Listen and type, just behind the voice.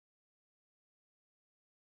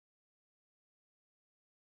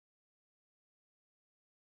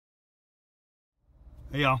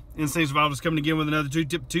Hey y'all, Instinct Survival is coming again with another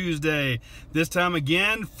 2-Tip Tuesday. This time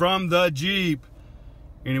again from the Jeep.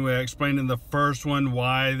 Anyway, I explained in the first one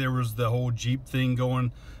why there was the whole Jeep thing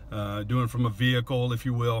going, doing from a vehicle, if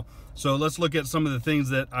you will. So let's look at some of the things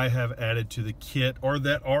that I have added to the kit or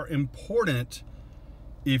that are important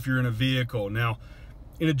if you're in a vehicle. Now,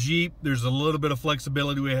 in a Jeep, there's a little bit of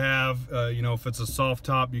flexibility we have. You know, if it's a soft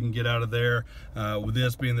top, you can get out of there. With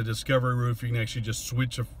this being the Discovery roof, you can actually just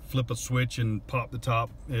flip a switch and pop the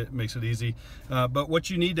top. It makes it easy. But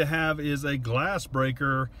what you need to have is a glass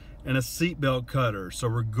breaker and a seatbelt cutter. So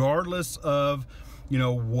regardless of, you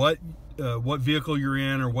know, what vehicle you're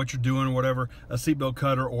in or what you're doing or whatever, a seatbelt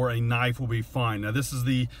cutter or a knife will be fine. Now this is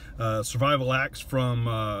the Survival Axe from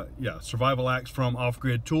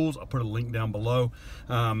OffGrid Tools. I'll put a link down below.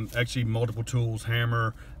 Actually multiple tools: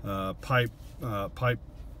 hammer, pipe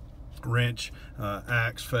wrench,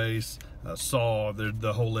 axe face, saw,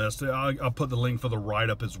 the whole list. I'll put the link for the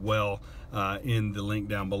write-up as well in the link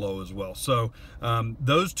down below as well. So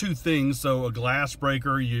those two things, so a glass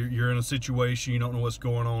breaker, you're in a situation, you don't know what's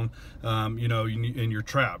going on, you know, and you're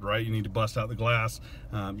trapped, right? You need to bust out the glass,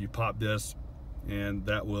 you pop this, and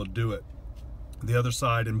that will do it. The other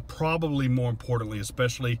side, and probably more importantly,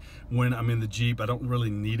 especially when I'm in the Jeep, I don't really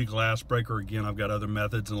need a glass breaker. Again, I've got other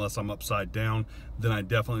methods. Unless I'm upside down, then I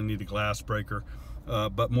definitely need a glass breaker.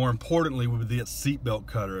 But more importantly would be a seatbelt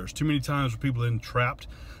cutter. There's too many times where people in trapped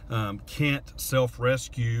can't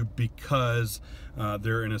self-rescue because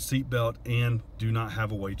they're in a seatbelt and do not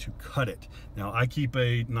have a way to cut it. Now, I keep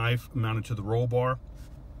a knife mounted to the roll bar.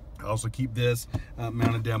 I also keep this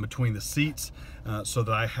mounted down between the seats so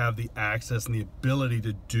that I have the access and the ability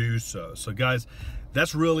to do so. So guys,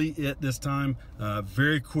 that's really it this time.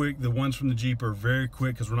 Very quick. The ones from the Jeep are very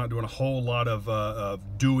quick because we're not doing a whole lot of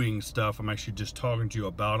doing stuff. I'm actually just talking to you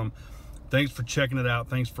about them. Thanks for checking it out.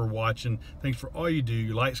 Thanks for watching. Thanks for all you do.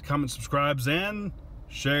 Your likes, comments, subscribes, and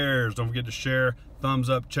shares. Don't forget to share, thumbs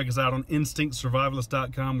up. Check us out on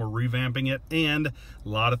InstinctSurvivalist.com. We're revamping it, and a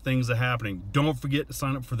lot of things are happening. Don't forget to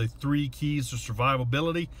sign up for the 3 keys to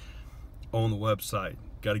survivability on the website.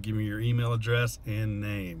 Got to give me your email address and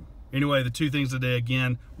name. Anyway, the 2 things today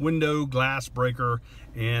again: window glass breaker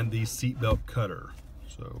and the seatbelt cutter.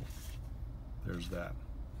 So there's that.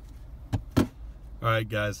 All right,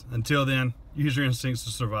 guys. Until then, use your instincts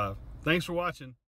to survive. Thanks for watching.